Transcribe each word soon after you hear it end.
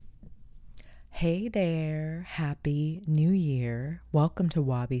Hey there, happy new year. Welcome to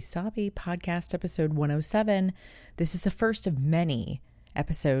Wabi Sabi podcast episode 107. This is the first of many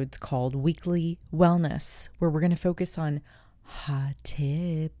episodes called Weekly Wellness, where we're going to focus on hot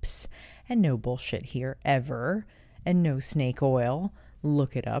tips and no bullshit here ever, and no snake oil.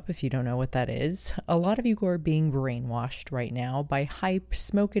 Look it up if you don't know what that is. A lot of you are being brainwashed right now by hype,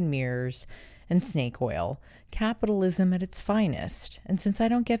 smoke and mirrors, and snake oil. Capitalism at its finest. And since I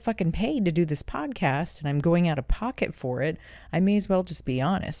don't get fucking paid to do this podcast and I'm going out of pocket for it, I may as well just be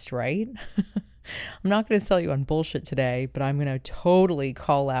honest, right? I'm not going to sell you on bullshit today, but I'm going to totally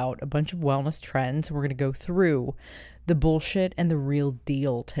call out a bunch of wellness trends. We're going to go through the bullshit and the real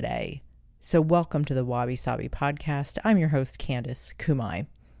deal today. So welcome to the Wabi Sabi podcast. I'm your host, Candice Kumai.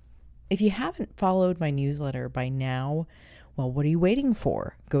 If you haven't followed my newsletter by now, well, what are you waiting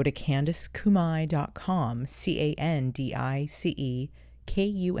for? Go to CandiceKumai.com,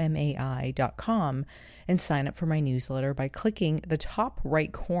 CandiceKumai.com, and sign up for my newsletter by clicking the top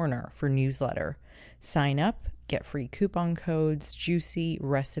right corner for newsletter. Sign up, get free coupon codes, juicy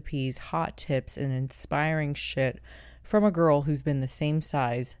recipes, hot tips, and inspiring shit from a girl who's been the same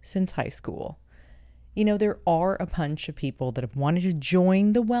size since high school. You know, there are a bunch of people that have wanted to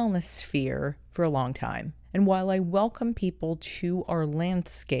join the wellness sphere for a long time. And while I welcome people to our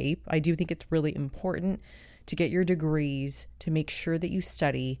landscape, I do think it's really important to get your degrees, to make sure that you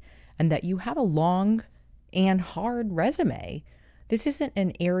study, and that you have a long and hard resume. This isn't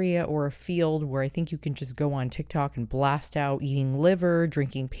an area or a field where I think you can just go on TikTok and blast out eating liver,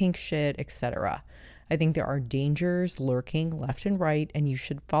 drinking pink shit, etc. I think there are dangers lurking left and right, and you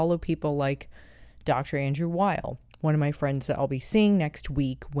should follow people like Dr. Andrew Weil, one of my friends that I'll be seeing next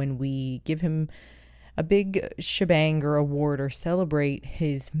week when we give him a big shebang or award or celebrate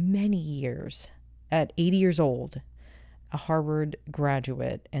his many years. At 80 years old, a Harvard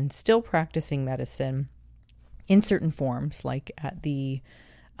graduate and still practicing medicine in certain forms, like at the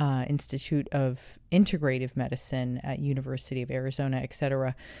Institute of Integrative Medicine at University of Arizona,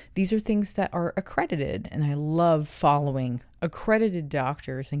 etc. These are things that are accredited, and I love following accredited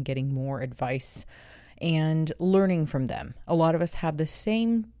doctors and getting more advice and learning from them. A lot of us have the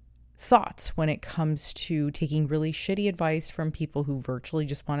same thoughts when it comes to taking really shitty advice from people who virtually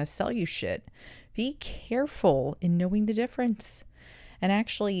just want to sell you shit. Be careful in knowing the difference. And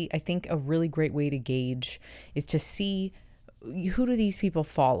actually, I think a really great way to gauge is to see who do these people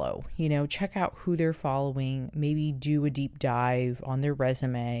follow. You know, check out who they're following, maybe do a deep dive on their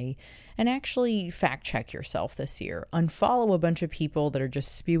resume, and actually fact check yourself this year. Unfollow a bunch of people that are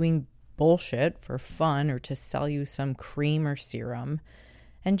just spewing bullshit for fun or to sell you some cream or serum.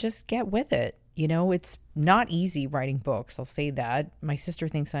 And just get with it. You know, it's not easy writing books. I'll say that. My sister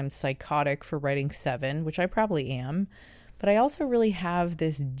thinks I'm psychotic for writing 7, which I probably am. But I also really have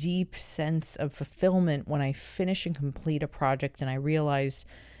this deep sense of fulfillment when I finish and complete a project and I realize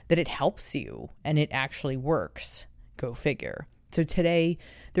that it helps you and it actually works. Go figure. So today,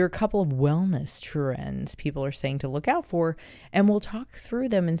 there are a couple of wellness trends people are saying to look out for, and we'll talk through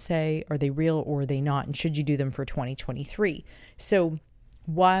them and say, are they real or are they not? And should you do them for 2023? So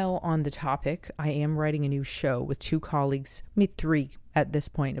while on the topic, I am writing a new show with 2 colleagues, maybe 3 at this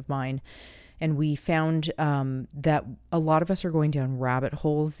point of mine. And we found that a lot of us are going down rabbit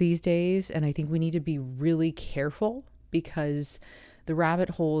holes these days. And I think we need to be really careful because the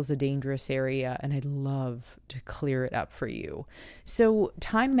rabbit hole is a dangerous area and I'd love to clear it up for you. So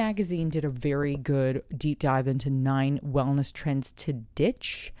Time Magazine did a very good deep dive into 9 wellness trends to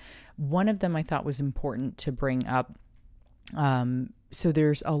ditch. One of them I thought was important to bring up. So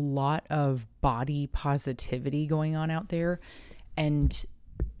there's a lot of body positivity going on out there, and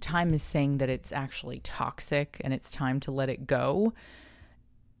Time is saying that it's actually toxic and it's time to let it go.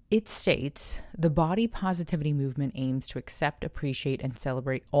 It states, the body positivity movement aims to accept, appreciate, and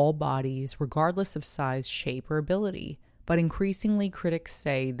celebrate all bodies, regardless of size, shape, or ability. But increasingly, critics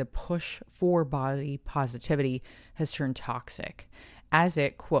say the push for body positivity has turned toxic, as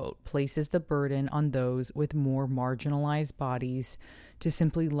it, quote, places the burden on those with more marginalized bodies to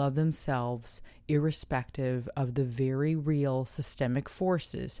simply love themselves, irrespective of the very real systemic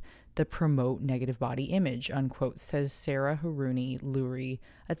forces that promote negative body image, unquote, says Sarah Haruni-Lurie,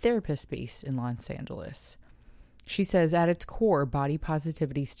 a therapist based in Los Angeles. She says, at its core, body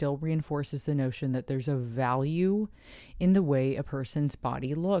positivity still reinforces the notion that there's a value in the way a person's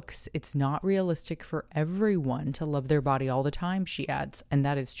body looks. It's not realistic for everyone to love their body all the time, she adds, and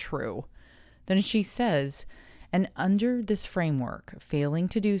that is true. Then she says, and under this framework, failing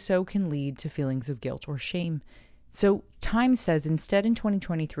to do so can lead to feelings of guilt or shame. So Time says instead in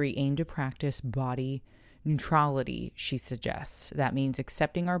 2023, aim to practice body Neutrality, she suggests. That means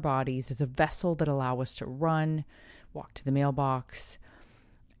accepting our bodies as a vessel that allow us to run, walk to the mailbox.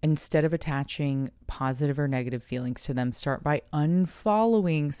 Instead of attaching positive or negative feelings to them, start by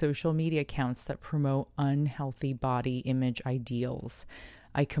unfollowing social media accounts that promote unhealthy body image ideals.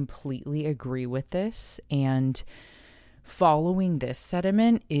 I completely agree with this. And following this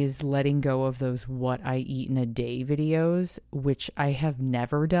sentiment is letting go of those what I eat in a day videos, which I have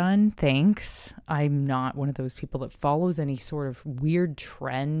never done. Thanks. I'm not one of those people that follows any sort of weird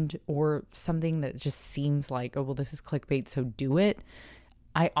trend or something that just seems like, oh, well, this is clickbait, so do it.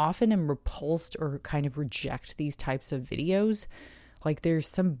 I often am repulsed or kind of reject these types of videos. Like there's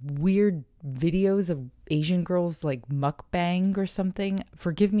some weird videos of Asian girls like mukbang or something.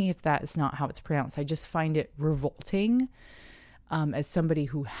 Forgive me if that is not how it's pronounced. I just find it revolting as somebody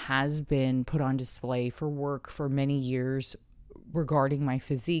who has been put on display for work for many years regarding my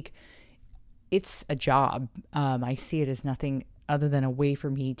physique. It's a job. I see it as nothing other than a way for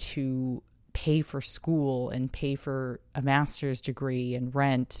me to pay for school and pay for a master's degree and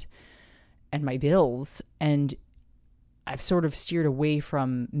rent and my bills. And I've sort of steered away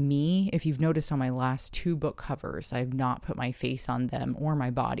from me. If you've noticed on my last 2 book covers, I've not put my face on them or my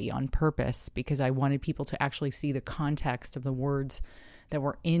body on purpose because I wanted people to actually see the context of the words that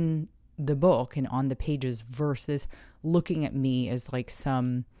were in the book and on the pages versus looking at me as like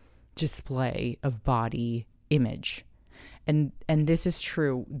some display of body image. And this is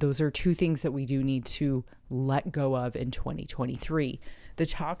true. Those are 2 things that we do need to let go of in 2023. The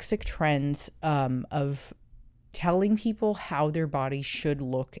toxic trends of telling people how their body should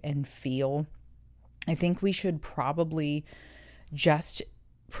look and feel. I think we should probably just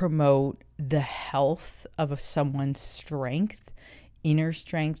promote the health of someone's strength, inner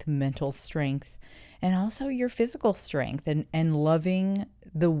strength, mental strength, and also your physical strength and loving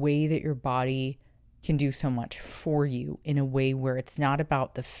the way that your body can do so much for you in a way where it's not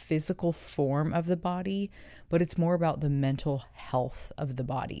about the physical form of the body, but it's more about the mental health of the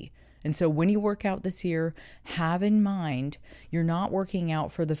body. And so when you work out this year, have in mind, you're not working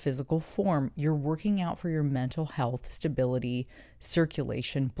out for the physical form. You're working out for your mental health, stability,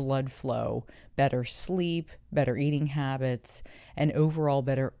 circulation, blood flow, better sleep, better eating habits, and overall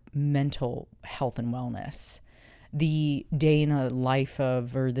better mental health and wellness. The day in a life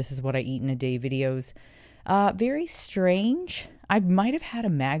of, or this is what I eat in a day videos, very strange. I might have had a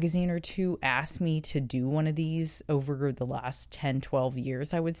magazine or 2 ask me to do one of these over the last 10, 12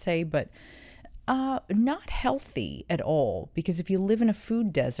 years, I would say, but not healthy at all. Because if you live in a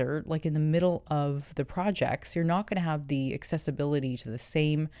food desert, like in the middle of the projects, you're not going to have the accessibility to the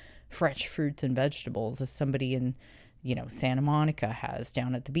same fresh fruits and vegetables as somebody in, Santa Monica has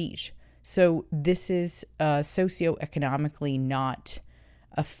down at the beach. So this is socioeconomically not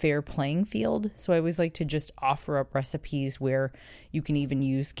a fair playing field. So I always like to just offer up recipes where you can even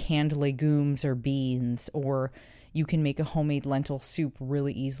use canned legumes or beans, or you can make a homemade lentil soup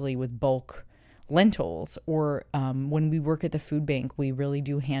really easily with bulk lentils. Or when we work at the food bank, we really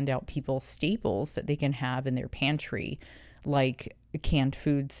do hand out people staples that they can have in their pantry, like canned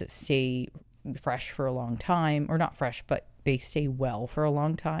foods that stay fresh for a long time, or not fresh, but they stay well for a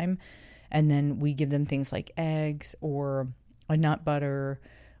long time. And then we give them things like eggs or a nut butter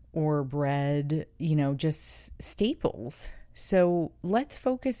or bread, just staples. So let's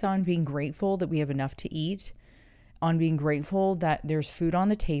focus on being grateful that we have enough to eat, on being grateful that there's food on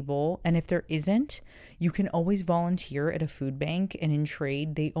the table. And if there isn't, you can always volunteer at a food bank, and in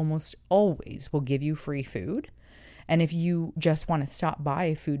trade, they almost always will give you free food. And if you just want to stop by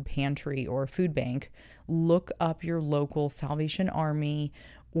a food pantry or a food bank, look up your local Salvation Army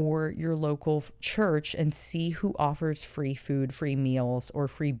or your local church and see who offers free food, free meals, or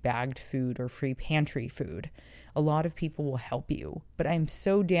free bagged food or free pantry food. A lot of people will help you, but I'm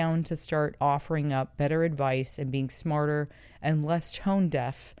so down to start offering up better advice and being smarter and less tone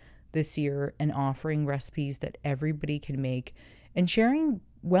deaf this year, and offering recipes that everybody can make and sharing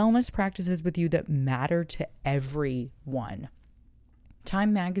wellness practices with you that matter to everyone.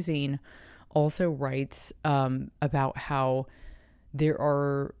 Time Magazine also writes about how there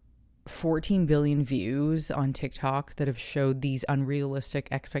are 14 billion views on TikTok that have showed these unrealistic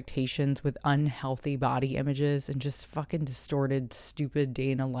expectations with unhealthy body images and just fucking distorted, stupid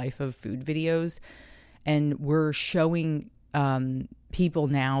day in a life of food videos. And we're showing people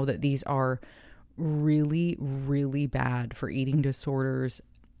now that these are really, really bad for eating disorders.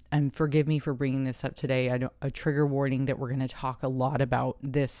 And forgive me for bringing this up today. A trigger warning that we're going to talk a lot about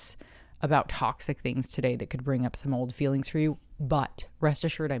this, about toxic things today that could bring up some old feelings for you. But rest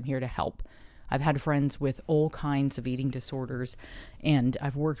assured, I'm here to help. I've had friends with all kinds of eating disorders, and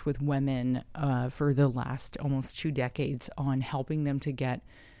I've worked with women for the last almost 2 decades on helping them to get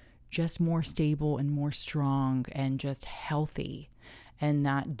just more stable and more strong and just healthy. And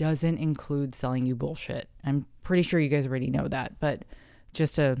that doesn't include selling you bullshit. I'm pretty sure you guys already know that, but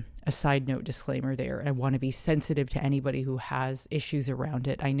just a side note disclaimer there. I want to be sensitive to anybody who has issues around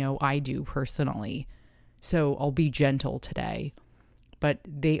it. I know I do personally, so I'll be gentle today. But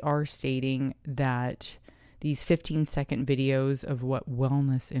they are stating that these 15-second videos of what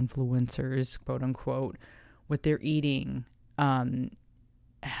wellness influencers, quote unquote, what they're eating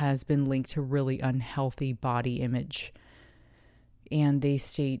has been linked to really unhealthy body image. And they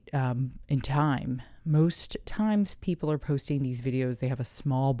state in time, most times people are posting these videos, they have a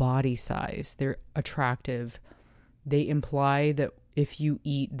small body size, they're attractive. They imply that if you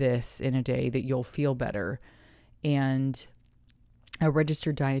eat this in a day that you'll feel better. And a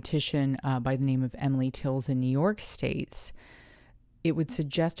registered dietitian by the name of Emily Tills in New York states, it would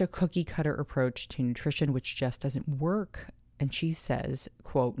suggest a cookie cutter approach to nutrition, which just doesn't work. And she says,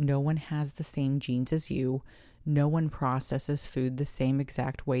 quote, no one has the same genes as you. No one processes food the same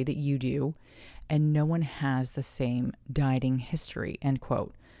exact way that you do. And no one has the same dieting history, end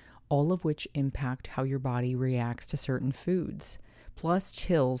quote. All of which impact how your body reacts to certain foods. Plus,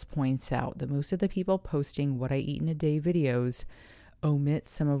 Tills points out that most of the people posting what I eat in a day videos omit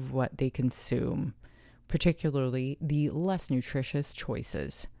some of what they consume, particularly the less nutritious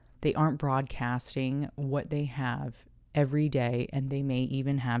choices. They aren't broadcasting what they have every day, and they may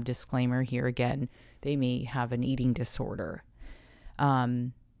even have, disclaimer here again, they may have an eating disorder.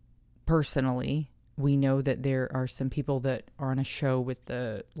 Personally, we know that there are some people that are on a show with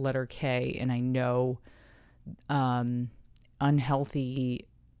the letter K, and I know unhealthy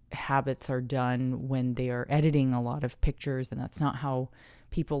habits are done when they are editing a lot of pictures, and that's not how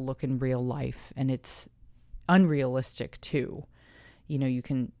people look in real life, and it's unrealistic too. You know, you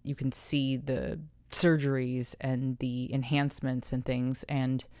can see the surgeries and the enhancements and things,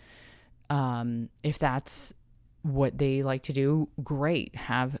 and if that's what they like to do, great,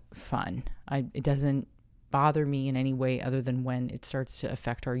 have fun. It doesn't bother me in any way other than when it starts to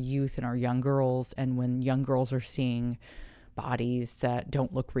affect our youth and our young girls, and when young girls are seeing bodies that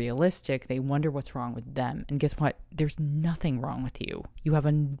don't look realistic, they wonder what's wrong with them. And guess what? There's nothing wrong with you. You have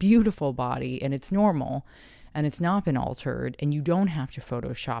a beautiful body, and it's normal, and it's not been altered, and you don't have to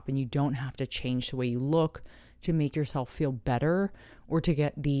Photoshop, and you don't have to change the way you look to make yourself feel better or to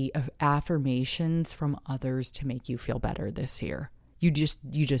get the affirmations from others to make you feel better this year. You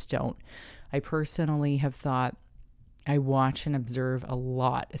just don't. I personally have thought, I watch and observe a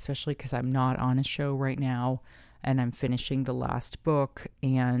lot, especially because I'm not on a show right now and I'm finishing the last book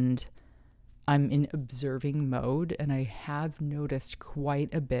and I'm in observing mode, and I have noticed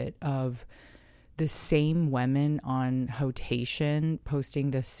quite a bit of the same women on Hotation posting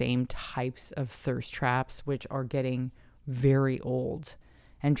the same types of thirst traps, which are getting very old,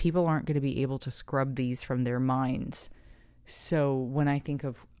 and people aren't going to be able to scrub these from their minds. So when I think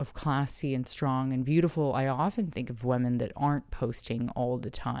of classy and strong and beautiful, I often think of women that aren't posting all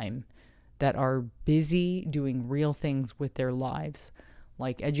the time, that are busy doing real things with their lives,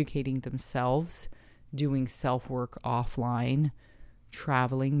 like educating themselves, doing self-work offline,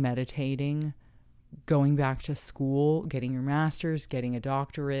 traveling, meditating, going back to school, getting your master's, getting a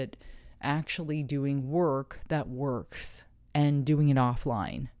doctorate, actually doing work that works and doing it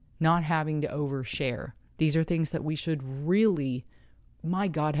offline, not having to overshare. These are things that we should really, my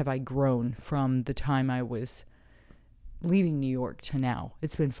God, have I grown from the time I was leaving New York to now.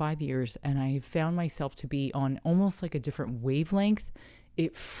 It's been 5 years, and I found myself to be on almost like a different wavelength.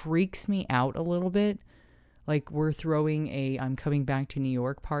 It freaks me out a little bit. Like, we're throwing a I'm coming back to New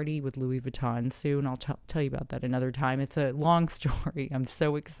York party with Louis Vuitton soon. I'll tell you about that another time. It's a long story. I'm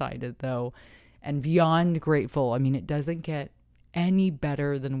so excited, though, and beyond grateful. I mean, it doesn't get any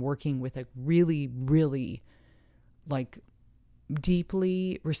better than working with a really, really, like,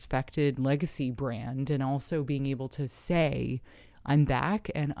 deeply respected legacy brand, and also being able to say, I'm back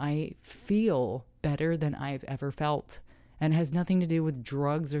and I feel better than I've ever felt. And it has nothing to do with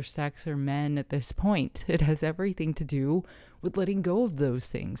drugs or sex or men at this point. It has everything to do with letting go of those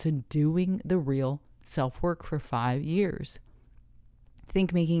things and doing the real self-work for 5 years. I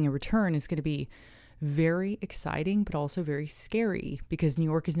think making a return is going to be very exciting, but also very scary, because New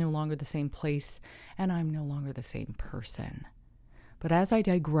York is no longer the same place and I'm no longer the same person. But as I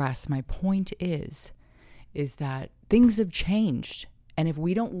digress, my point is that things have changed. And if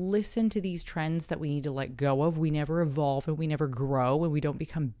we don't listen to these trends that we need to let go of, we never evolve and we never grow and we don't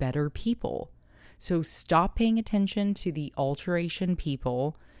become better people. So stop paying attention to the alteration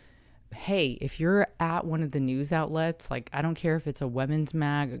people. hey, if you're at one of the news outlets, like I don't care if it's a women's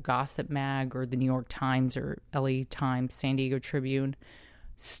mag, a gossip mag, or the New York Times or LA Times, San Diego Tribune,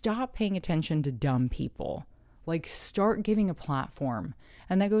 stop paying attention to dumb people. Like, start giving a platform.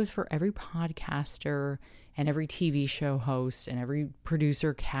 And that goes for every podcaster and every TV show host and every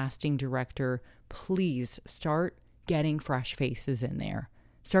producer, casting director. Please start getting fresh faces in there.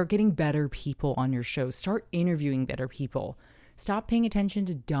 Start getting better people on your show. Start interviewing better people. Stop paying attention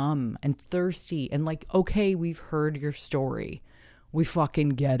to dumb and thirsty and like, okay, we've heard your story. We fucking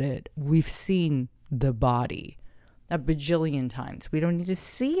get it. We've seen the body a bajillion times. We don't need to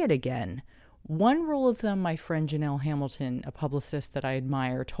see it again. One rule of thumb my friend Janelle Hamilton, a publicist that I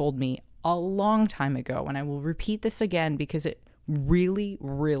admire, told me a long time ago, and I will repeat this again because it really,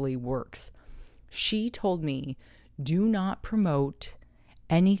 really works. She told me, do not promote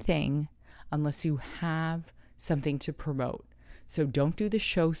anything unless you have something to promote. So don't do the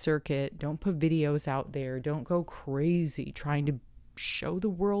show circuit. Don't put videos out there. Don't go crazy trying to show the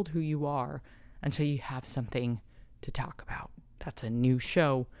world who you are until you have something to talk about. That's a new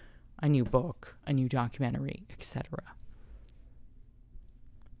show, a new book, a new documentary, etc.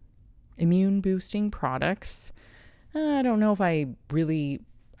 Immune boosting products. I don't know if I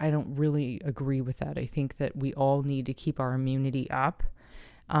don't really agree with that. I think that we all need to keep our immunity up,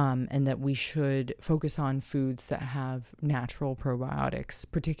 and that we should focus on foods that have natural probiotics.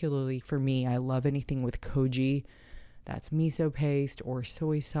 Particularly for me, I love anything with koji. That's miso paste or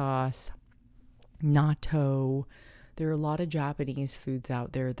soy sauce, natto. There are a lot of Japanese foods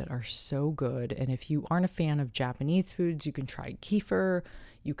out there that are so good. And if you aren't a fan of Japanese foods, you can try kefir,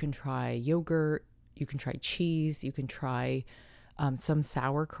 you can try yogurt, you can try cheese, you can try some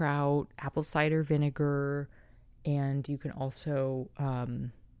sauerkraut, apple cider vinegar, and you can also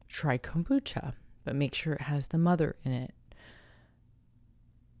try kombucha, but make sure it has the mother in it.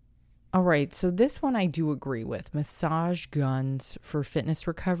 All right, so this one I do agree with. Massage guns for fitness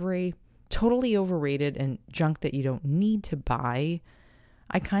recovery. Totally overrated and junk that you don't need to buy.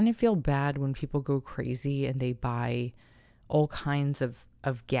 I kind of feel bad when people go crazy and they buy all kinds of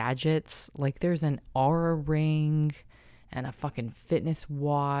gadgets. Like there's an Aura ring and a fucking fitness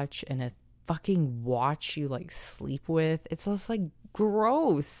watch and a fucking watch you like sleep with. It's just like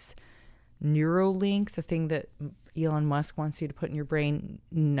gross. Neuralink, the thing that Elon Musk wants you to put in your brain.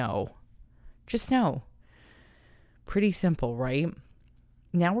 No. Just no. Pretty simple, right?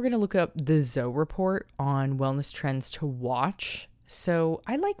 Now we're going to look up the Zoe report on wellness trends to watch. So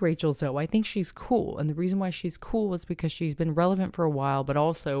I like Rachel Zoe. I think she's cool. And the reason why she's cool is because she's been relevant for a while, but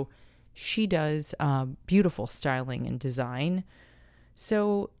also she does beautiful styling and design.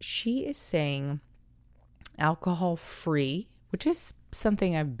 So she is saying alcohol free, which is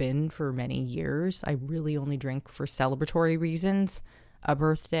something I've been for many years. I really only drink for celebratory reasons. A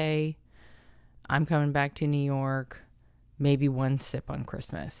birthday, I'm coming back to New York, maybe one sip on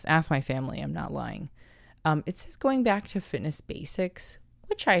Christmas. Ask my family, I'm not lying. It says going back to fitness basics,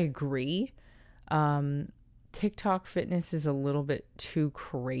 which I agree. TikTok fitness is a little bit too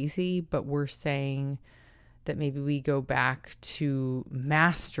crazy, but we're saying that maybe we go back to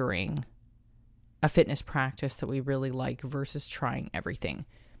mastering a fitness practice that we really like versus trying everything.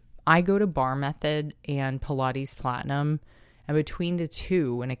 I go to Bar Method and Pilates Platinum, and between the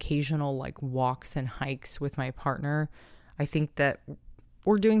two and occasional like walks and hikes with my partner, I think that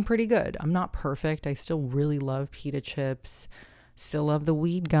we're doing pretty good. I'm not perfect. I still really love pita chips, still love the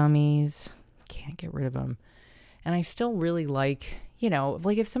weed gummies, can't get rid of them. And I still really like,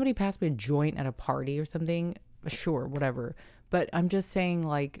 like if somebody passed me a joint at a party or something, sure, whatever. But I'm just saying,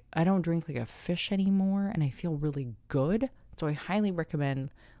 like, I don't drink like a fish anymore and I feel really good. So I highly recommend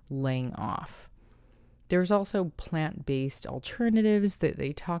laying off. There's also plant-based alternatives that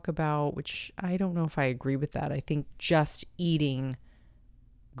they talk about, which I don't know if I agree with that. I think just eating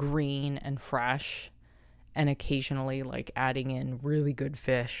green and fresh and occasionally like adding in really good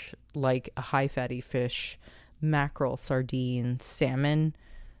fish, like a high-fatty fish, mackerel, sardines, salmon,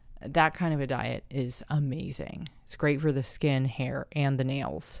 that kind of a diet is amazing. It's great for the skin, hair, and the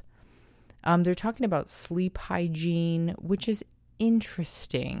nails. They're talking about sleep hygiene, which is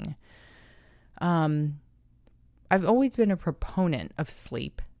interesting. I've always been a proponent of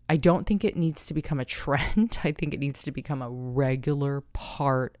sleep. I don't think it needs to become a trend. I think it needs to become a regular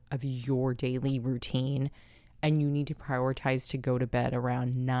part of your daily routine. And you need to prioritize to go to bed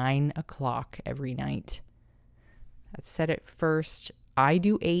around 9 o'clock every night. That said it first. I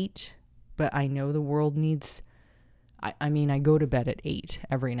do 8, but I know the world needs... I go to bed at 8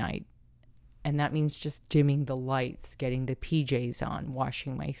 every night. And that means just dimming the lights, getting the PJs on,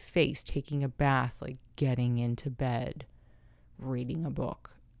 washing my face, taking a bath, like getting into bed, reading a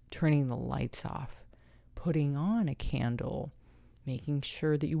book. turning the lights off, putting on a candle, making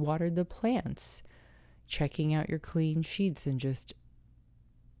sure that you watered the plants, checking out your clean sheets, and just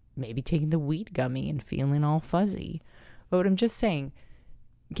maybe taking the wheat gummy and feeling all fuzzy. But I'm just saying,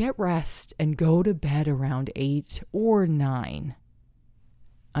 get rest and go to bed around 8 or 9.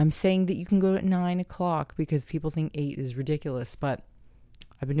 I'm saying that you can go at 9 o'clock because people think 8 is ridiculous, but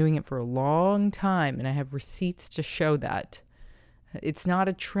I've been doing it for a long time and I have receipts to show that. It's not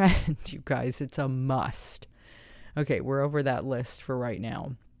a trend, you guys. It's a must. Okay, we're over that list for right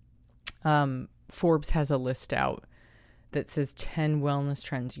now. Forbes has a list out that says 10 wellness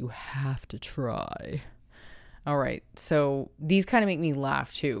trends you have to try. All right, so these kind of make me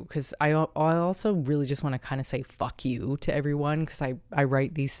laugh too, because I also really just want to kind of say fuck you to everyone, because I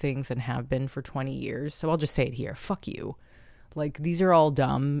write these things and have been for 20 years. So I'll just say it here. Fuck you. Like, these are all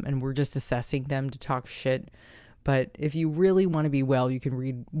dumb and we're just assessing them to talk shit. But if you really want to be well, you can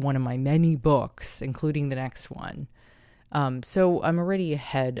read one of my many books, including the next one. So I'm already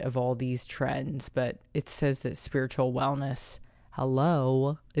ahead of all these trends, but it says that spiritual wellness,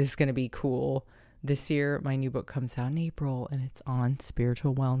 is going to be cool. This year, my new book comes out in April, and it's on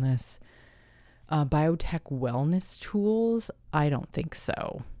spiritual wellness. Biotech wellness tools, I don't think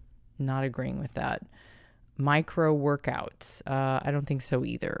so. Not agreeing with that. Micro workouts, I don't think so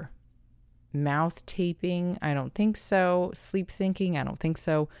either. Mouth taping, I don't think so. Sleep syncing, I don't think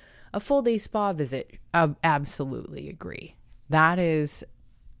so. A full day spa visit, I absolutely agree. That is,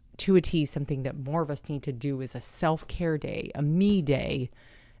 to a T, something that more of us need to do is a self-care day, a me day,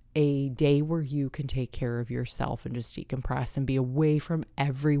 a day where you can take care of yourself and just decompress and be away from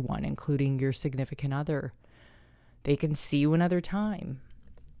everyone, including your significant other. They can see you another time.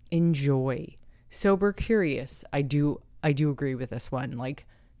 Enjoy. Sober curious. I do agree with this one. Like,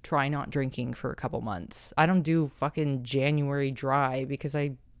 try not drinking for a couple months. I don't do fucking January dry because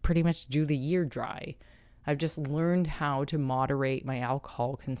I pretty much do the year dry. I've just learned how to moderate my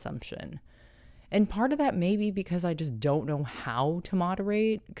alcohol consumption. And part of that may be because I just don't know how to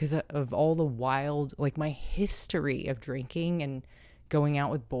moderate because of all the wild, like, my history of drinking and going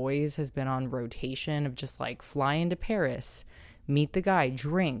out with boys has been on rotation of just like fly into Paris, meet the guy,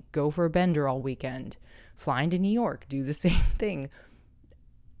 drink, go for a bender all weekend, fly into New York, do the same thing.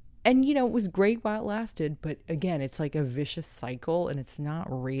 And, you know, it was great while it lasted. But again, it's like a vicious cycle and it's not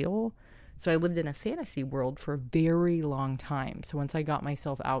real. So I lived in a fantasy world for a very long time. So once I got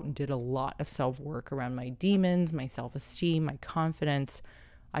myself out and did a lot of self-work around my demons, my self-esteem, my confidence,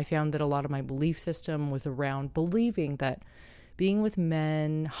 I found that a lot of my belief system was around believing that being with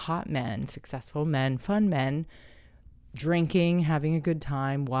men, hot men, successful men, fun men, drinking, having a good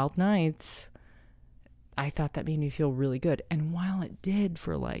time, wild nights, I thought that made me feel really good. And while it did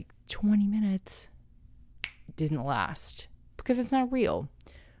for like 20 minutes, it didn't last because it's not real.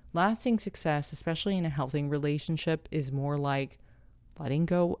 Lasting success, especially in a healthy relationship, is more like letting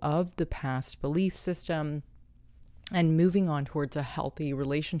go of the past belief system and moving on towards a healthy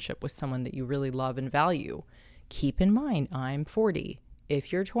relationship with someone that you really love and value. Keep in mind, I'm 40.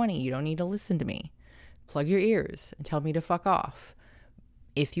 If you're 20, you don't need to listen to me. Plug your ears and tell me to fuck off.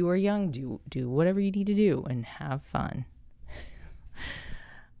 If you are young, do whatever you need to do and have fun.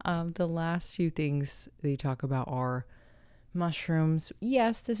 The last few things they talk about are mushrooms.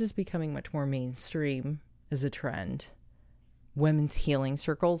 Yes, this is becoming much more mainstream as a trend. Women's healing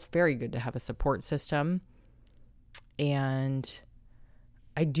circles, very good to have a support system. And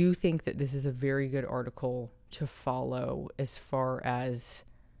I do think that this is a very good article to follow as far as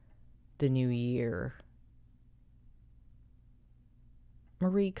the new year.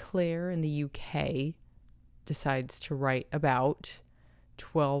 Marie Claire in the UK decides to write about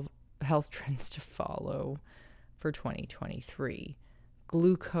 12 health trends to follow for 2023.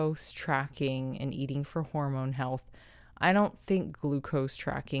 Glucose tracking and eating for hormone health. I don't think glucose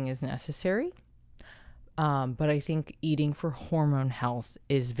tracking is necessary, but I think eating for hormone health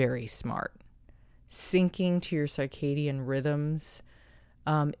is very smart. Syncing to your circadian rhythms.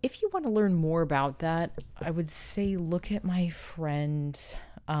 If you want to learn more about that, I would say look at my friend's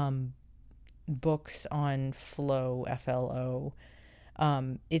books on Flow, FLO.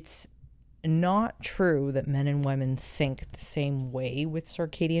 It's not true that men and women sync the same way with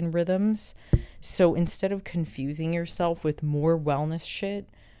circadian rhythms. So instead of confusing yourself with more wellness shit,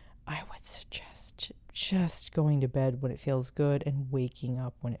 I would suggest just going to bed when it feels good and waking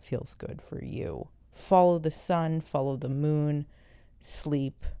up when it feels good for you. Follow the sun, follow the moon,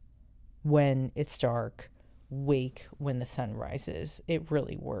 sleep when it's dark, wake when the sun rises. It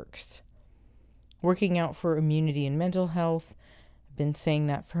really works. Working out for immunity and mental health. I've been saying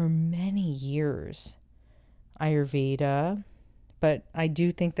that for many years. Ayurveda, but I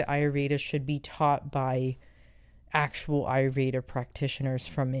do think that Ayurveda should be taught by actual Ayurveda practitioners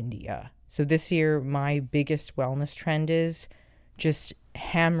from India. So this year, my biggest wellness trend is just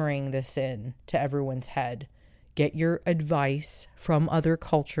hammering this in to everyone's head. Get your advice from other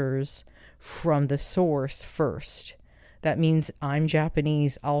cultures from the source first. That means I'm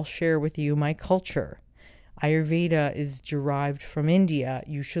Japanese. I'll share with you my culture. Ayurveda is derived from India.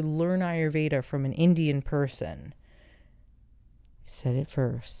 You should learn Ayurveda from an Indian person. Said it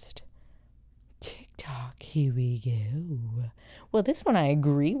first. TikTok, here we go. Well, this one I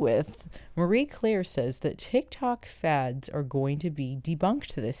agree with. Marie Claire says that TikTok fads are going to be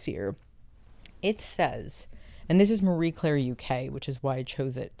debunked this year. It says, and this is Marie Claire UK, which is why I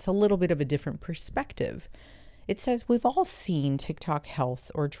chose it. It's a little bit of a different perspective. It says, we've all seen TikTok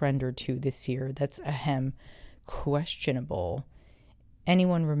health or trend or two this year that's questionable.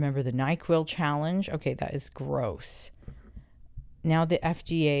 Anyone remember the NyQuil challenge? Okay, that is gross. Now the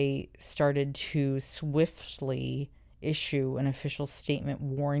FDA started to swiftly issue an official statement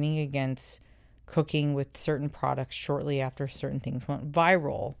warning against cooking with certain products shortly after certain things went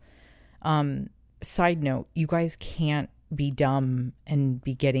viral. Side note, you guys can't be dumb and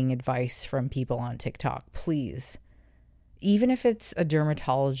be getting advice from people on TikTok, please. Even if it's a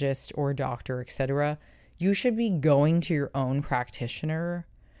dermatologist or a doctor, etc., you should be going to your own practitioner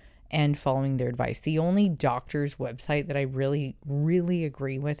and following their advice. The only doctor's website that I really, really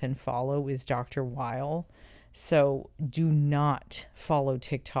agree with and follow is Dr. Weil. So do not follow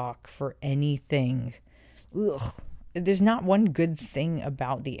TikTok for anything. Ugh. There's not one good thing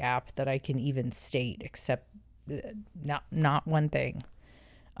about the app that I can even state, except not one thing.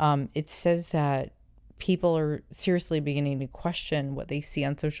 It says that people are seriously beginning to question what they see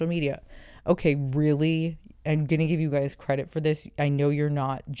on social media. Okay, really? I'm going to give you guys credit for this. I know you're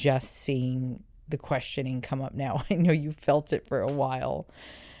not just seeing the questioning come up now. I know you felt it for a while.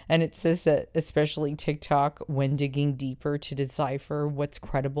 And it says that especially TikTok, when digging deeper to decipher what's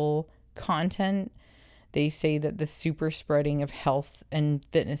credible content, they say that the super spreading of health and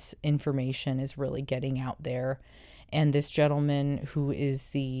fitness information is really getting out there. And this gentleman, who is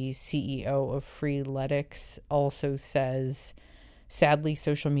the CEO of Freeletics, also says, sadly,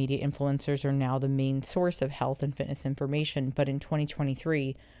 social media influencers are now the main source of health and fitness information. But in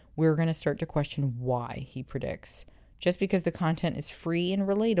 2023, we're going to start to question why, he predicts. Just because the content is free and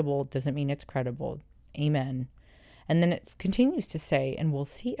relatable doesn't mean it's credible. Amen. And then it continues to say, and we'll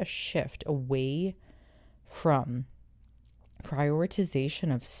see a shift away from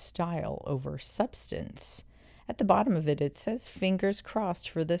prioritization of style over substance. At the bottom of it, it says, fingers crossed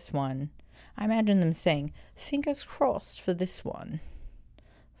for this one. I imagine them saying, fingers crossed for this one.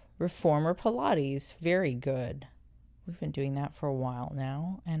 Reformer Pilates, very good. We've been doing that for a while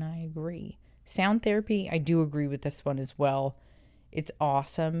now, and I agree. Sound therapy, I do agree with this one as well. It's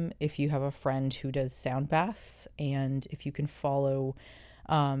awesome if you have a friend who does sound baths, and if you can follow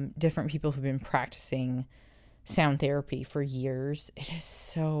different people who've been practicing sound therapy for years. It is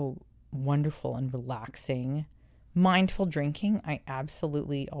so wonderful and relaxing. Mindful drinking, I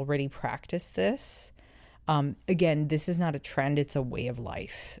absolutely already practice this. Again, this is not a trend, it's a way of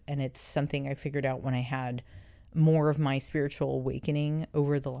life. And it's something I figured out when I had more of my spiritual awakening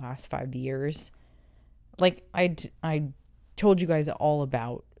over the last 5 years. Like I told you guys all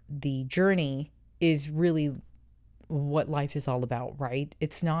about, the journey is really what life is all about, right?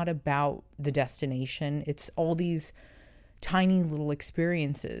 It's not about the destination. It's all these tiny little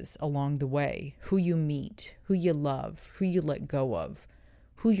experiences along the way. Who you meet, who you love, who you let go of,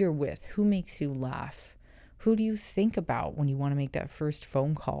 who you're with, who makes you laugh. Who do you think about when you want to make that first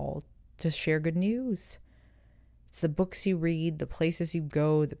phone call to share good news? It's the books you read, the places you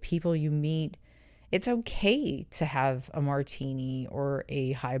go, the people you meet. It's okay to have a martini or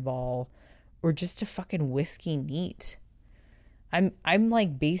a highball or just a fucking whiskey neat. I'm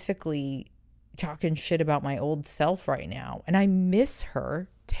like basically talking shit about my old self right now, and I miss her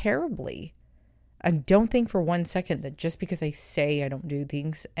terribly. I don't think for 1 second that just because I say I don't do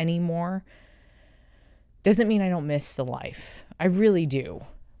things anymore doesn't mean I don't miss the life. I really do.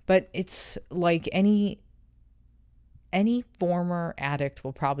 But it's like any former addict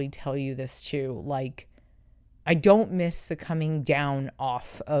will probably tell you this too. Like, I don't miss the coming down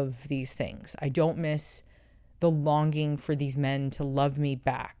off of these things. I don't miss the longing for these men to love me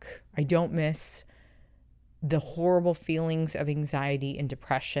back. I don't miss the horrible feelings of anxiety and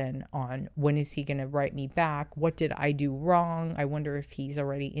depression on when is he going to write me back? What did I do wrong? I wonder if he's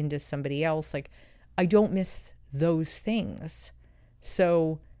already into somebody else. Like, I don't miss those things.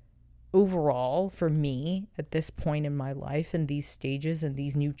 So overall, for me, at this point in my life and these stages and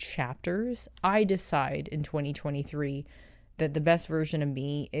these new chapters, I decide in 2023 that the best version of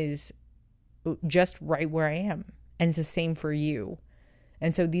me is just right where I am. And it's the same for you.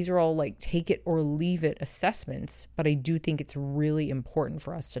 And so these are all like take it or leave it assessments. But I do think it's really important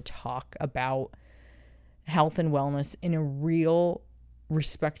for us to talk about health and wellness in a real,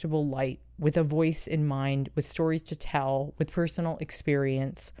 respectable light, with a voice in mind, with stories to tell, with personal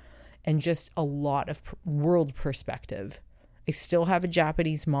experience, and just a lot of world perspective. I still have a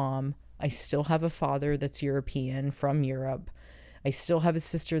Japanese mom. I still have a father that's European from Europe. I still have a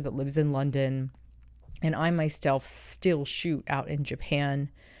sister that lives in London. And I myself still shoot out in Japan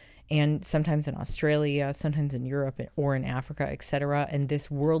and sometimes in Australia, sometimes in Europe or in Africa, etc. And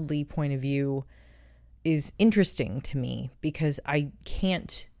this worldly point of view is interesting to me because I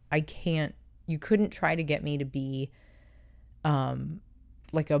can't, you couldn't try to get me to be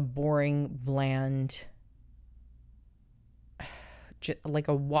like a boring, bland, like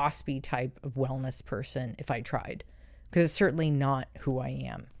a waspy type of wellness person if I tried, because it's certainly not who I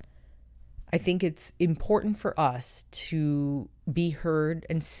am. I think it's important for us to be heard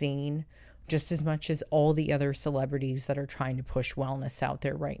and seen just as much as all the other celebrities that are trying to push wellness out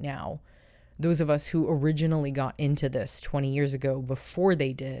there right now. Those of us who originally got into this 20 years ago before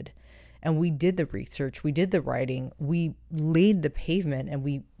they did, and we did the research, we did the writing, we laid the pavement, and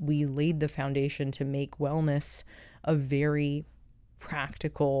we laid the foundation to make wellness a very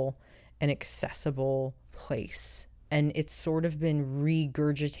practical and accessible place. And it's sort of been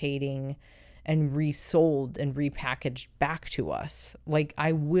regurgitating and resold and repackaged back to us. Like,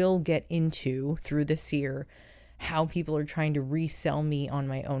 I will get into through this year how people are trying to resell me on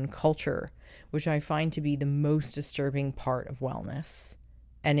my own culture, which I find to be the most disturbing part of wellness.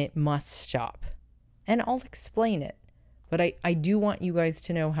 And it must stop. And I'll explain it. But I do want you guys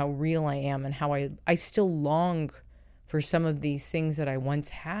to know how real I am and how I still long for some of these things that I once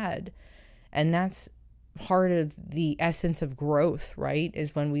had. And that's part of the essence of growth, right?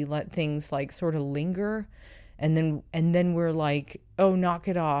 Is when we let things like sort of linger and then we're like, oh, knock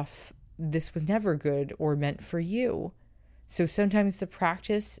it off. This was never good or meant for you. So sometimes the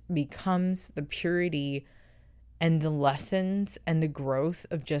practice becomes the purity and the lessons and the growth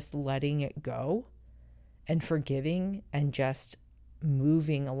of just letting it go and forgiving and just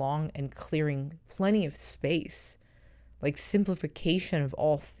moving along and clearing plenty of space, like simplification of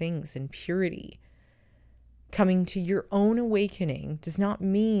all things and purity. Coming to your own awakening does not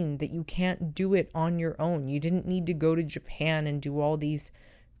mean that you can't do it on your own. You didn't need to go to Japan and do all these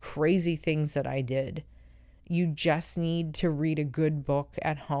crazy things that I did. You just need to read a good book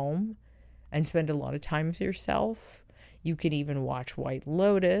at home and spend a lot of time with yourself. You can even watch White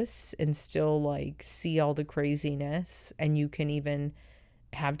Lotus and still like see all the craziness. And you can even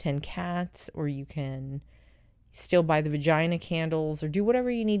have 10 cats, or you can still buy the vagina candles or do whatever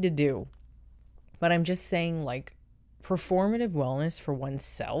you need to do. But I'm just saying, like, performative wellness for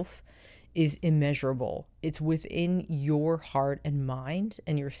oneself is immeasurable. It's within your heart and mind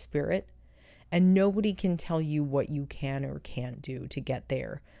and your spirit. And nobody can tell you what you can or can't do to get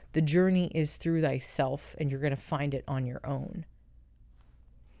there. The journey is through thyself, and you're going to find it on your own.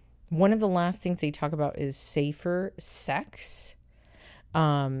 One of the last things they talk about is safer sex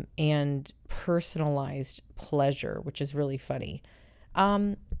and personalized pleasure, which is really funny.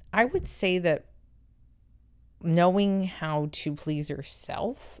 I would say that knowing how to please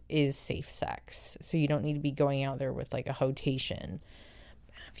yourself is safe sex. So you don't need to be going out there with like a hotation.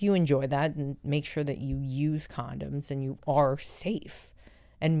 If you enjoy that, and make sure that you use condoms and you are safe,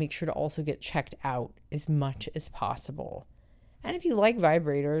 and make sure to also get checked out as much as possible. And if you like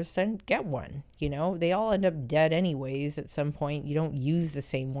vibrators, then get one. You know, they all end up dead anyways at some point. You don't use the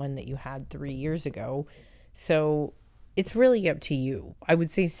same one that you had 3 years ago. So it's really up to you. I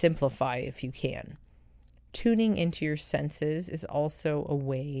would say simplify if you can. Tuning into your senses is also a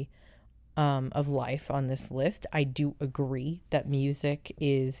way of life on this list. I do agree that music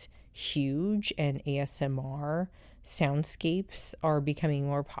is huge, and ASMR soundscapes are becoming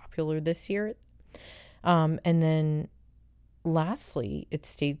more popular this year. And then lastly, it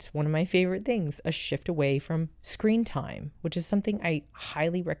states one of my favorite things, a shift away from screen time, which is something I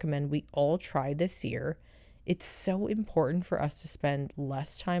highly recommend we all try this year. It's so important for us to spend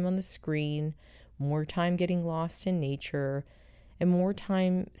less time on the screen, more time getting lost in nature, and more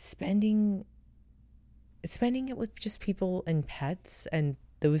time spending it with just people and pets and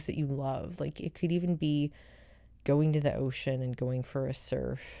those that you love. Like, it could even be going to the ocean and going for a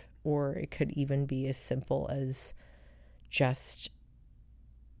surf, or it could even be as simple as just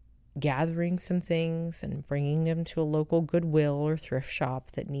gathering some things and bringing them to a local Goodwill or thrift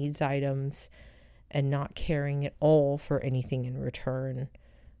shop that needs items, and not caring at all for anything in return.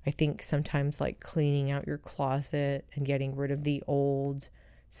 I think sometimes like cleaning out your closet and getting rid of the old,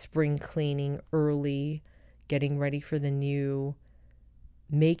 spring cleaning early, getting ready for the new,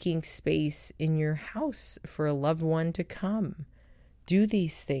 making space in your house for a loved one to come. Do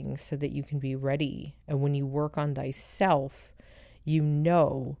these things so that you can be ready. And when you work on thyself, you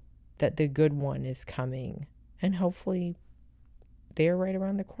know that the good one is coming. And hopefully they're right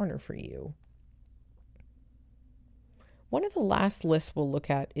around the corner for you. One of the last lists we'll look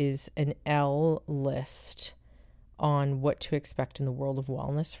at is an L list on what to expect in the world of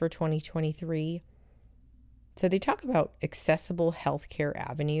wellness for 2023. So they talk about accessible healthcare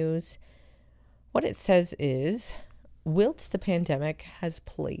avenues. What it says is, whilst the pandemic has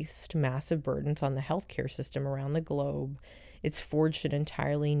placed massive burdens on the healthcare system around the globe, it's forged an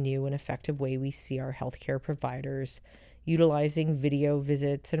entirely new and effective way we see our healthcare providers, utilizing video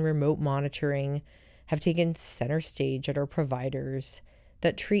visits and remote monitoring, have taken center stage at our providers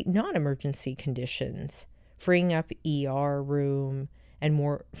that treat non-emergency conditions, freeing up ER room and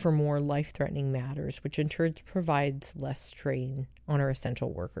more life-threatening matters, which in turn provides less strain on our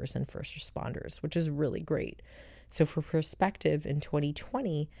essential workers and first responders, which is really great. So for perspective, in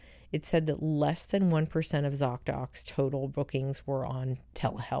 2020, it said that less than 1% of ZocDoc's total bookings were on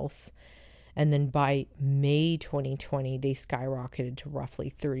telehealth. And then by May 2020, they skyrocketed to roughly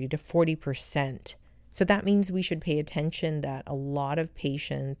 30 to 40%. So that means we should pay attention that a lot of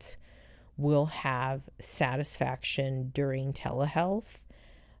patients will have satisfaction during telehealth.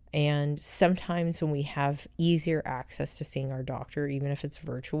 And sometimes when we have easier access to seeing our doctor, even if it's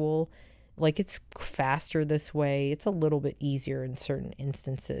virtual, like it's faster this way, it's a little bit easier in certain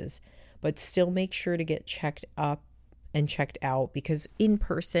instances, but still make sure to get checked up and checked out, because in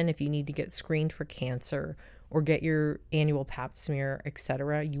person, if you need to get screened for cancer or get your annual pap smear,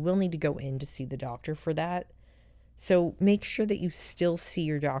 etc., you will need to go in to see the doctor for that. So make sure that you still see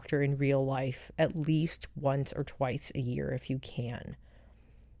your doctor in real life at least once or twice a year if you can.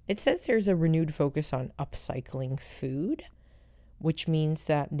 It says there's a renewed focus on upcycling food, which means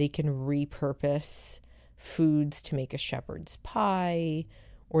that they can repurpose foods to make a shepherd's pie,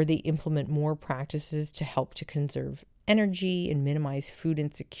 or they implement more practices to help to conserve energy and minimize food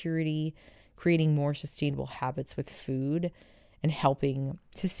insecurity, creating more sustainable habits with food and helping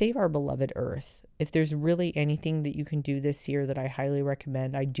to save our beloved earth. If there's really anything that you can do this year that I highly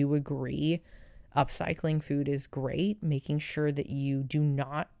recommend, I do agree. Upcycling food is great, making sure that you do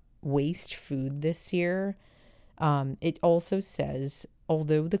not waste food this year. It also says,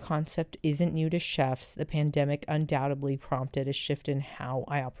 although the concept isn't new to chefs, the pandemic undoubtedly prompted a shift in how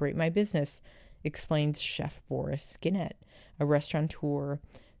I operate my business, explains Chef Boris Skinnett, a restaurateur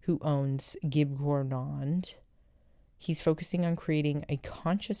who owns Gib Gourmand. He's focusing on creating a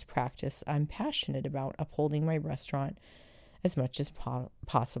conscious practice I'm passionate about upholding my restaurant as much as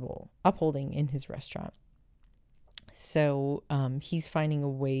possible, upholding in his restaurant. So he's finding a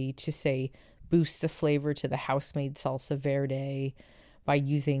way to, say, boost the flavor to the house-made salsa verde by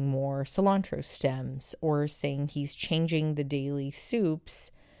using more cilantro stems, or saying he's changing the daily soups.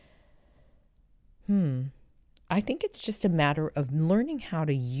 I think it's just a matter of learning how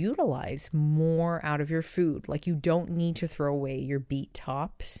to utilize more out of your food. Like, you don't need to throw away your beet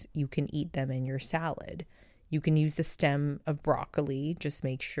tops. You can eat them in your salad. You can use the stem of broccoli. Just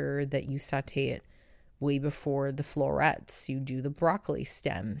make sure that you saute it way before the florets. You do the broccoli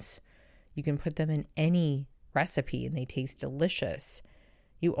stems. You can put them in any recipe and they taste delicious.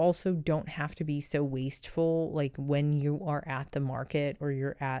 You also don't have to be so wasteful, like when you are at the market or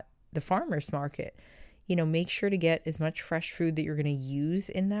you're at the farmer's market. You know, make sure to get as much fresh food that you're going to use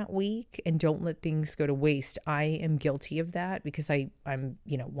in that week and don't let things go to waste. I am guilty of that because I'm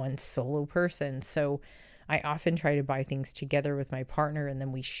one solo person. So I often try to buy things together with my partner and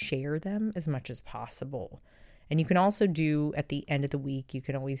then we share them as much as possible. And you can also do, at the end of the week, you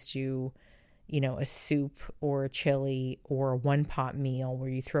can always do, a soup or a chili or a one-pot meal where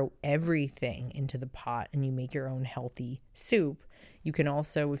you throw everything into the pot and you make your own healthy soup. You can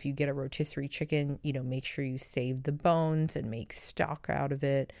also, if you get a rotisserie chicken, make sure you save the bones and make stock out of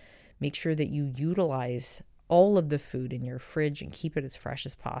it. Make sure that you utilize all of the food in your fridge and keep it as fresh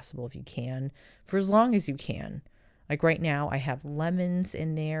as possible if you can, for as long as you can. Like right now, I have lemons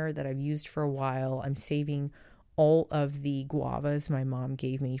in there that I've used for a while. I'm saving all of the guavas my mom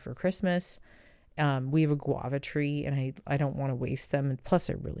gave me for Christmas. We have a guava tree and I don't want to waste them. And plus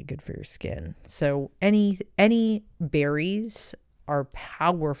they're really good for your skin. So any berries are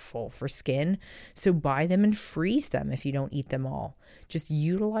powerful for skin. So buy them and freeze them if you don't eat them all. Just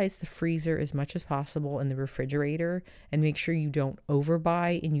utilize the freezer as much as possible in the refrigerator and make sure you don't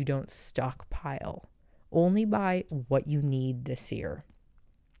overbuy and you don't stockpile. Only buy what you need this year.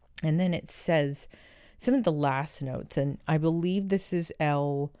 And then it says some of the last notes, and I believe this is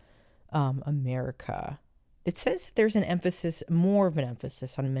Elle America. It says that there's more of an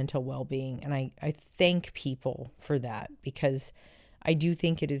emphasis on mental well-being. And I thank people for that, because I do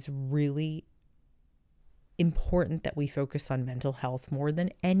think it is really important that we focus on mental health more than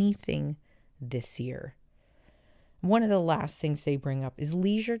anything this year. One of the last things they bring up is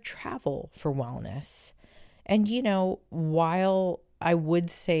leisure travel for wellness. And, while I would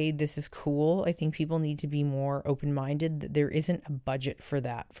say this is cool, I think people need to be more open-minded that there isn't a budget for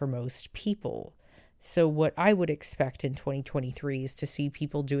that for most people. So what I would expect in 2023 is to see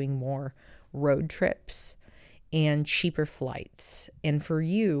people doing more road trips and cheaper flights. And for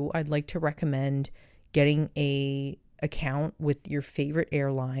you, I'd like to recommend getting a account with your favorite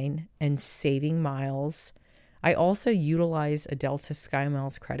airline and saving miles. I also utilize a Delta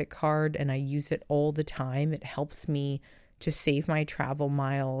SkyMiles credit card, and I use it all the time. It helps me to save my travel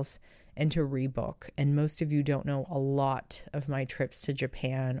miles and to rebook. And most of you don't know, a lot of my trips to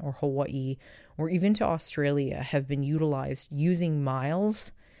Japan or Hawaii or even to Australia have been utilized using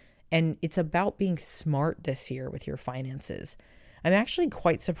miles. And it's about being smart this year with your finances. I'm actually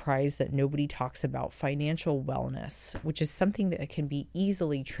quite surprised that nobody talks about financial wellness, which is something that can be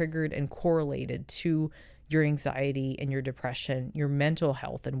easily triggered and correlated to your anxiety and your depression, your mental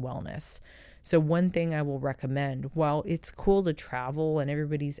health and wellness. So one thing I will recommend, while it's cool to travel and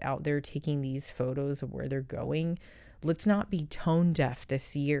everybody's out there taking these photos of where they're going, let's not be tone deaf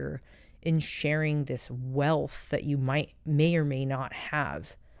this year in sharing this wealth that you may or may not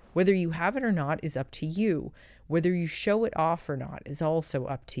have. Whether you have it or not is up to you. Whether you show it off or not is also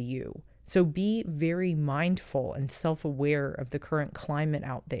up to you. So be very mindful and self-aware of the current climate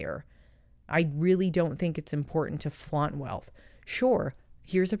out there. I really don't think it's important to flaunt wealth. Sure,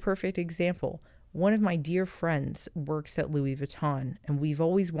 here's a perfect example. One of my dear friends works at Louis Vuitton, and we've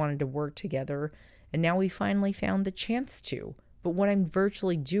always wanted to work together, and now we finally found the chance to. But what I'm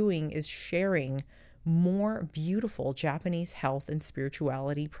virtually doing is sharing more beautiful Japanese health and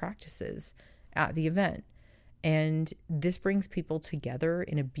spirituality practices at the event. And this brings people together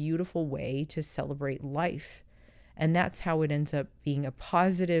in a beautiful way to celebrate life. And that's how it ends up being a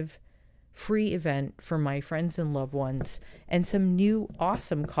positive, free event for my friends and loved ones and some new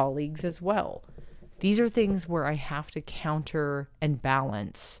awesome colleagues as well. These are things where I have to counter and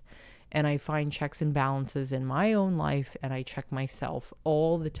balance. And I find checks and balances in my own life, and I check myself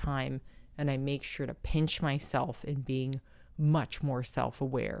all the time. And I make sure to pinch myself in being much more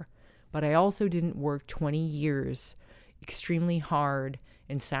self-aware. But I also didn't work 20 years extremely hard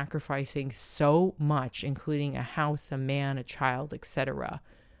and sacrificing so much, including a house, a man, a child, etc.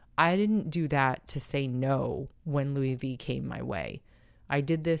 I didn't do that to say no when Louis V came my way. I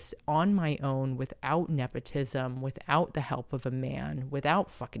did this on my own without nepotism, without the help of a man,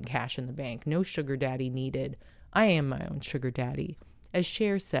 without fucking cash in the bank. No sugar daddy needed. I am my own sugar daddy. As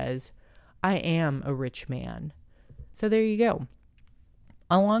Cher says, I am a rich man. So there you go.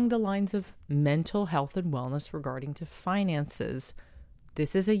 Along the lines of mental health and wellness regarding to finances,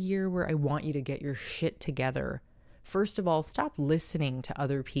 this is a year where I want you to get your shit together. First of all, stop listening to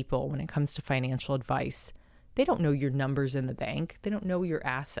other people when it comes to financial advice. They don't know your numbers in the bank. They don't know your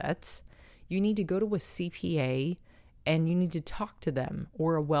assets. You need to go to a CPA and you need to talk to them,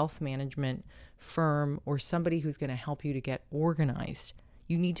 or a wealth management firm, or somebody who's going to help you to get organized.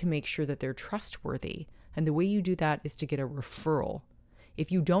 You need to make sure that they're trustworthy. And the way you do that is to get a referral. If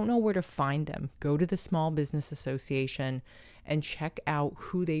you don't know where to find them, go to the Small Business Association and check out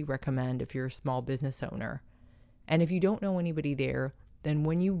who they recommend if you're a small business owner. And if you don't know anybody there, then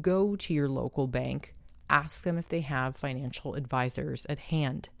when you go to your local bank, ask them if they have financial advisors at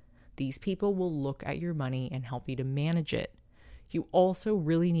hand. These people will look at your money and help you to manage it. You also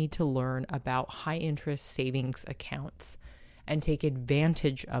really need to learn about high interest savings accounts and take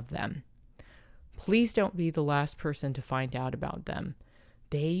advantage of them. Please don't be the last person to find out about them.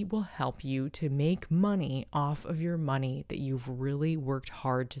 They will help you to make money off of your money that you've really worked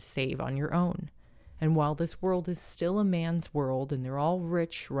hard to save on your own. And while this world is still a man's world and they're all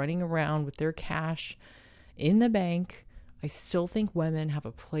rich running around with their cash in the bank, I still think women have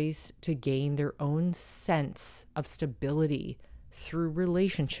a place to gain their own sense of stability through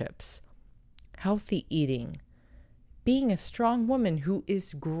relationships, healthy eating, being a strong woman who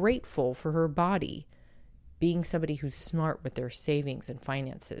is grateful for her body, being somebody who's smart with their savings and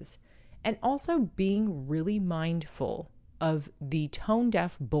finances, and also being really mindful of the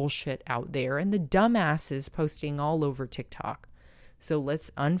tone-deaf bullshit out there and the dumbasses posting all over TikTok. So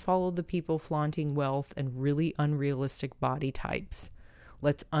let's unfollow the people flaunting wealth and really unrealistic body types.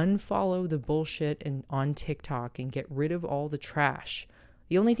 Let's unfollow the bullshit on TikTok and get rid of all the trash.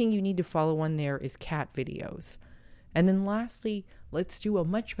 The only thing you need to follow on there is cat videos. And then lastly, let's do a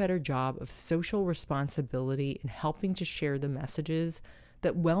much better job of social responsibility and helping to share the messages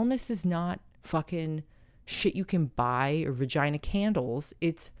that wellness is not fucking shit you can buy or vagina candles.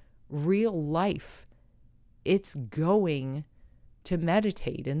 It's real life. It's going to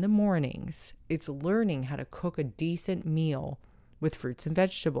meditate in the mornings. It's learning how to cook a decent meal with fruits and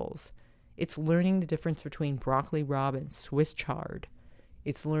vegetables. It's learning the difference between broccoli rabe and Swiss chard.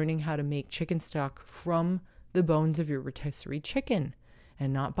 It's learning how to make chicken stock from the bones of your rotisserie chicken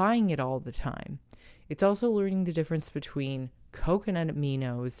and not buying it all the time. It's also learning the difference between coconut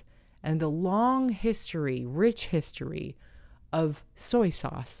aminos and the long history, rich history of soy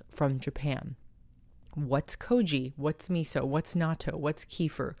sauce from Japan. What's koji? What's miso? What's natto? What's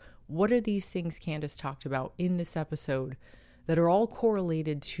kefir? What are these things Candace talked about in this episode that are all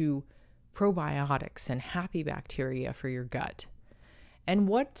correlated to probiotics and happy bacteria for your gut? And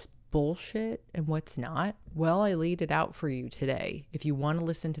what's bullshit and what's not? Well, I laid it out for you today. If you want to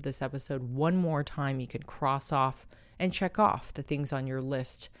listen to this episode one more time, you can cross off and check off the things on your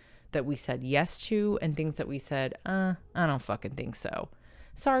list that we said yes to and things that we said, I don't fucking think so.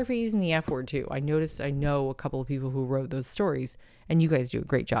 Sorry for using the F word too. I know a couple of people who wrote those stories, and you guys do a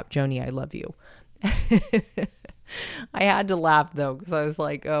great job. Joni, I love you. I had to laugh though, because I was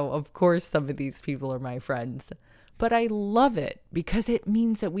like, oh, of course some of these people are my friends. But I love it because it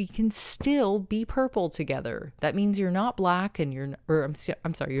means that we can still be purple together. That means you're not black and you're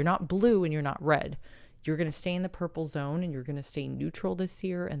not blue and you're not red. You're going to stay in the purple zone and you're going to stay neutral this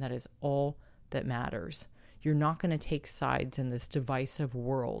year. And that is all that matters. You're not going to take sides in this divisive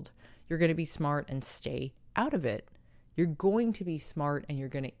world. You're going to be smart and stay out of it. You're going to be smart and you're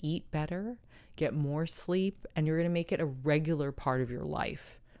going to eat better, get more sleep, and you're going to make it a regular part of your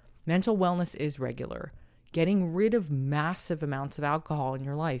life. Mental wellness is regular. Getting rid of massive amounts of alcohol in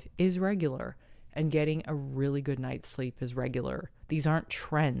your life is regular. And getting a really good night's sleep is regular. These aren't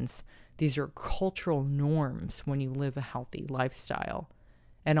trends. These are cultural norms when you live a healthy lifestyle.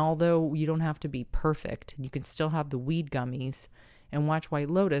 And although you don't have to be perfect, you can still have the weed gummies and watch White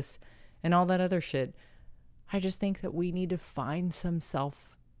Lotus and all that other shit. I just think that we need to find some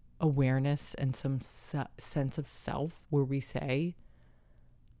self-awareness and some sense of self where we say,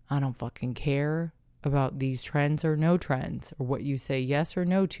 I don't fucking care about these trends or no trends or what you say yes or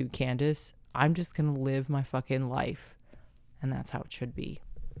no to, Candace. I'm just going to live my fucking life. And that's how it should be.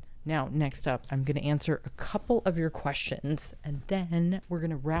 Now, next up, I'm going to answer a couple of your questions, and then we're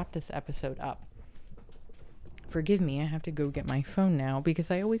going to wrap this episode up. Forgive me, I have to go get my phone now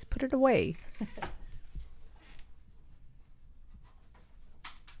because I always put it away.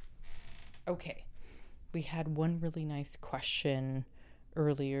 Okay, we had one really nice question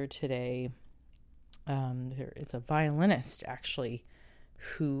earlier today. There is a violinist, actually,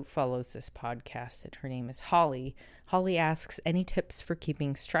 who follows this podcast, and her name is Holly. Holly asks, any tips for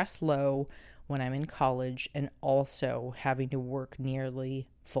keeping stress low when I'm in college and also having to work nearly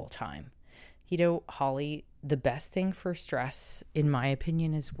full time? You know, Holly, the best thing for stress, in my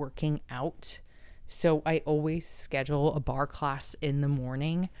opinion, is working out. So I always schedule a bar class in the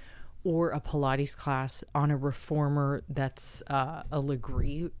morning or a Pilates class on a reformer that's a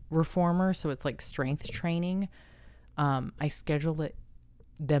Legree reformer. So it's like strength training. I schedule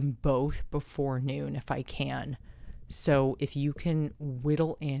them both before noon if I can. So if you can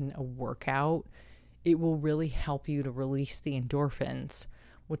whittle in a workout, it will really help you to release the endorphins,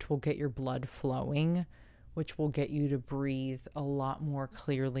 which will get your blood flowing, which will get you to breathe a lot more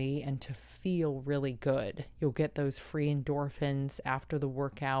clearly and to feel really good. You'll get those free endorphins after the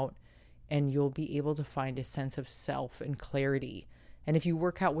workout, and you'll be able to find a sense of self and clarity. And if you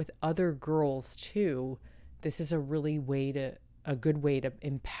work out with other girls too, this is a good way to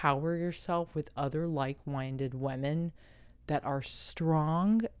empower yourself with other like-minded women that are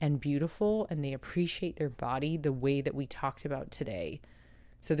strong and beautiful, and they appreciate their body the way that we talked about today.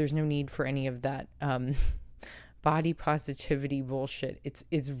 So there's no need for any of that body positivity bullshit.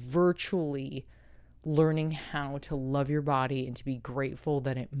 It's virtually learning how to love your body and to be grateful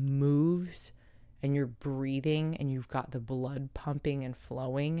that it moves and you're breathing and you've got the blood pumping and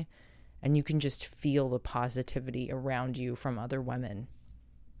flowing, and you can just feel the positivity around you from other women.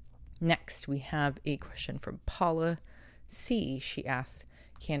 Next, we have a question from Paula C. She asks,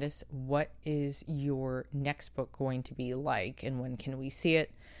 Candace, what is your next book going to be like, and when can we see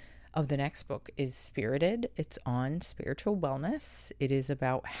it? The next book is Spirited. It's on spiritual wellness. It is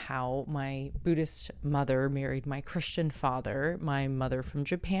about how my Buddhist mother married my Christian father. My mother from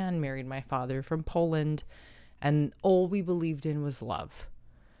Japan married my father from Poland. And all we believed in was love,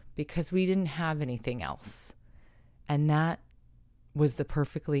 because we didn't have anything else. And that was the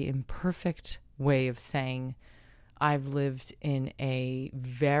perfectly imperfect way of saying I've lived in a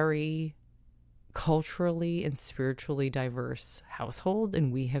very culturally and spiritually diverse household,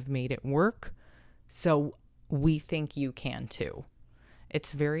 and we have made it work. So we think you can too.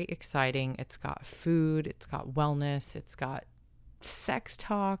 It's very exciting. It's got food, it's got wellness, it's got sex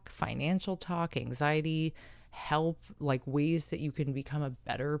talk, financial talk, anxiety, help, like ways that you can become a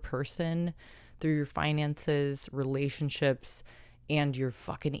better person through your finances, relationships, and your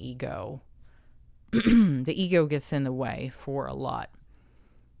fucking ego. The ego gets in the way for a lot.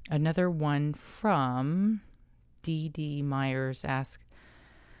 Another one from D.D. Myers asks,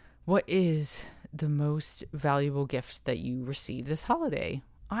 what is the most valuable gift that you received this holiday?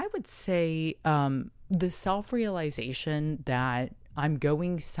 I would say the self-realization that I'm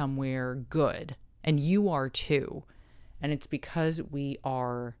going somewhere good, and you are too. And it's because we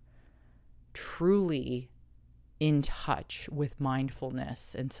are truly in touch with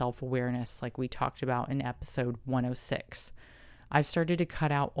mindfulness and self-awareness, like we talked about in episode 106. I've started to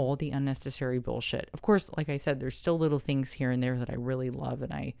cut out all the unnecessary bullshit. Of course, like I said, there's still little things here and there that I really love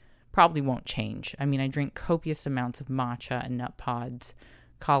and I probably won't change. I mean, I drink copious amounts of matcha and nut pods,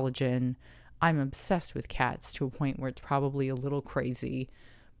 collagen. I'm obsessed with cats to a point where it's probably a little crazy,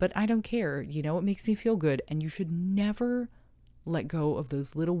 but I don't care. You know, it makes me feel good, and you should never let go of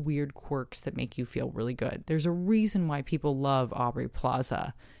those little weird quirks that make you feel really good. There's a reason why people love Aubrey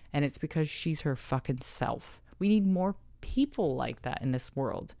Plaza, and it's because she's her fucking self. We need more people like that in this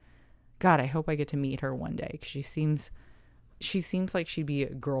world. God, I hope I get to meet her one day, because she seems like she'd be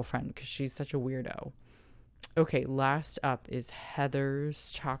a girlfriend, because she's such a weirdo. Okay, last up is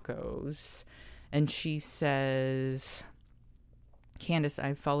Heather's Tacos, and she says, Candace,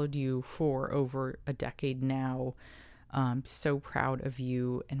 I've followed you for over a decade now. So proud of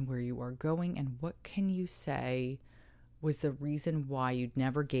you and where you are going. And what can you say was the reason why you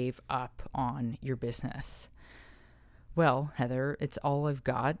never gave up on your business? Well, Heather, it's all I've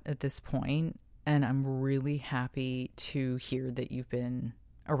got at this point, and I'm really happy to hear that you've been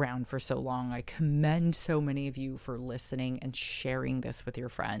around for so long. I commend so many of you for listening and sharing this with your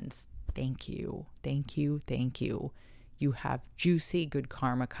friends. Thank you. Thank you. Thank you. You have juicy good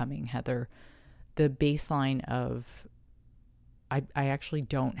karma coming, Heather. The baseline of I actually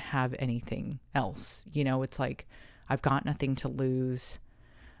don't have anything else. You know, it's like I've got nothing to lose.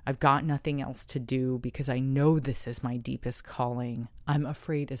 I've got nothing else to do because I know this is my deepest calling. I'm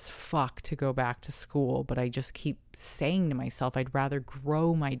afraid as fuck to go back to school, but I just keep saying to myself, I'd rather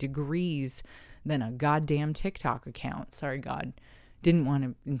grow my degrees than a goddamn TikTok account. Sorry, God. Didn't want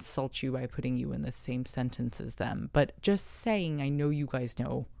to insult you by putting you in the same sentence as them, but just saying, I know you guys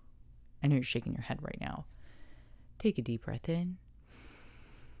know. I know you're shaking your head right now. Take a deep breath in.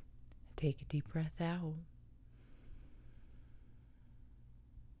 Take a deep breath out.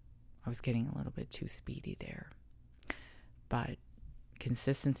 I was getting a little bit too speedy there. But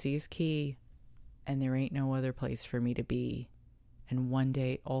consistency is key, and there ain't no other place for me to be. And one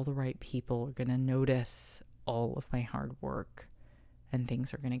day, all the right people are going to notice all of my hard work, and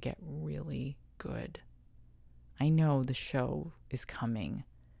things are going to get really good. I know the show is coming.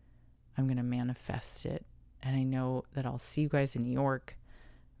 I'm going to manifest it. And I know that I'll see you guys in New York.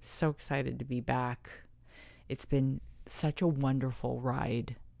 I'm so excited to be back. It's been such a wonderful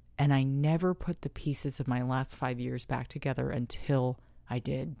ride. And I never put the pieces of my last 5 years back together until I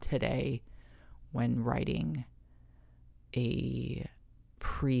did today when writing a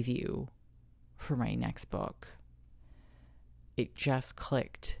preview for my next book. It just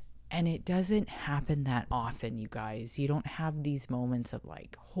clicked. And it doesn't happen that often, you guys. You don't have these moments of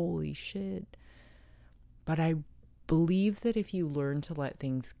like, holy shit. But I believe that if you learn to let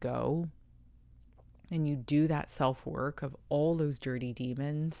things go and you do that self-work of all those dirty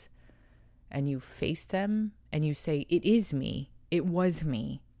demons and you face them and you say, it is me, it was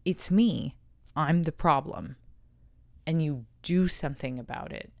me, it's me, I'm the problem. And you do something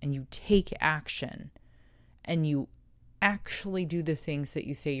about it and you take action and you actually do the things that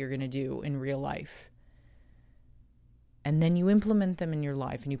you say you're going to do in real life. And then you implement them in your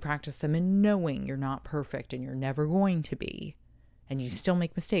life and you practice them in knowing you're not perfect and you're never going to be. And you still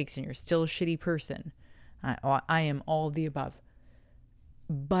make mistakes and you're still a shitty person. I am all of the above.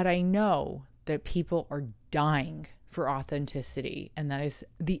 But I know that people are dying for authenticity. And that is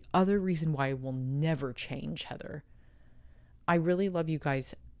the other reason why I will never change, Heather. I really love you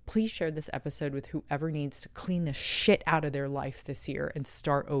guys. Please share this episode with whoever needs to clean the shit out of their life this year and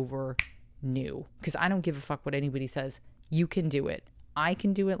start over new. Because I don't give a fuck what anybody says. You can do it. I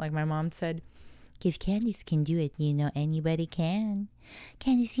can do it, like my mom said. If Candice can do it, you know anybody can.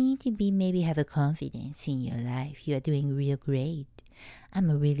 Candice, you need to maybe have a confidence in your life. You are doing real great. I'm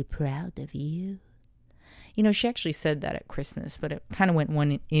really proud of you. You know, she actually said that at Christmas, but it kind of went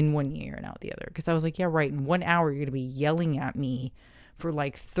one ear and out the other. Because I was like, yeah, right. In 1 hour, you're going to be yelling at me for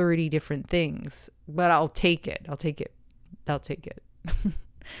like 30 different things. But I'll take it. I'll take it.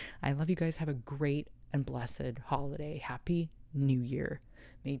 I love you guys. Have a great and blessed holiday. Happy New Year.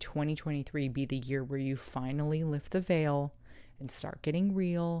 May 2023 be the year where you finally lift the veil and start getting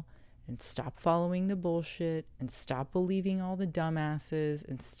real and stop following the bullshit and stop believing all the dumbasses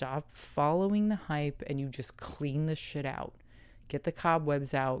and stop following the hype, and you just clean the shit out. Get the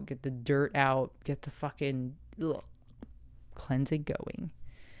cobwebs out, get the dirt out, get the fucking cleansing going.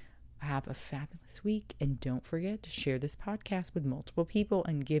 Have a fabulous week, and don't forget to share this podcast with multiple people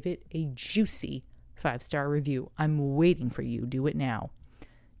and give it a juicy 5-star review. I'm waiting for you. Do it now.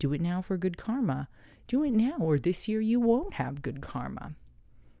 Do it now for good karma. Do it now, or this year you won't have good karma.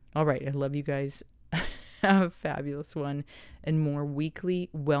 All right, I love you guys. Have a fabulous one, and more weekly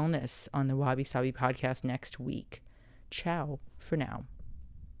wellness on the Wabi Sabi podcast next week. Ciao for now.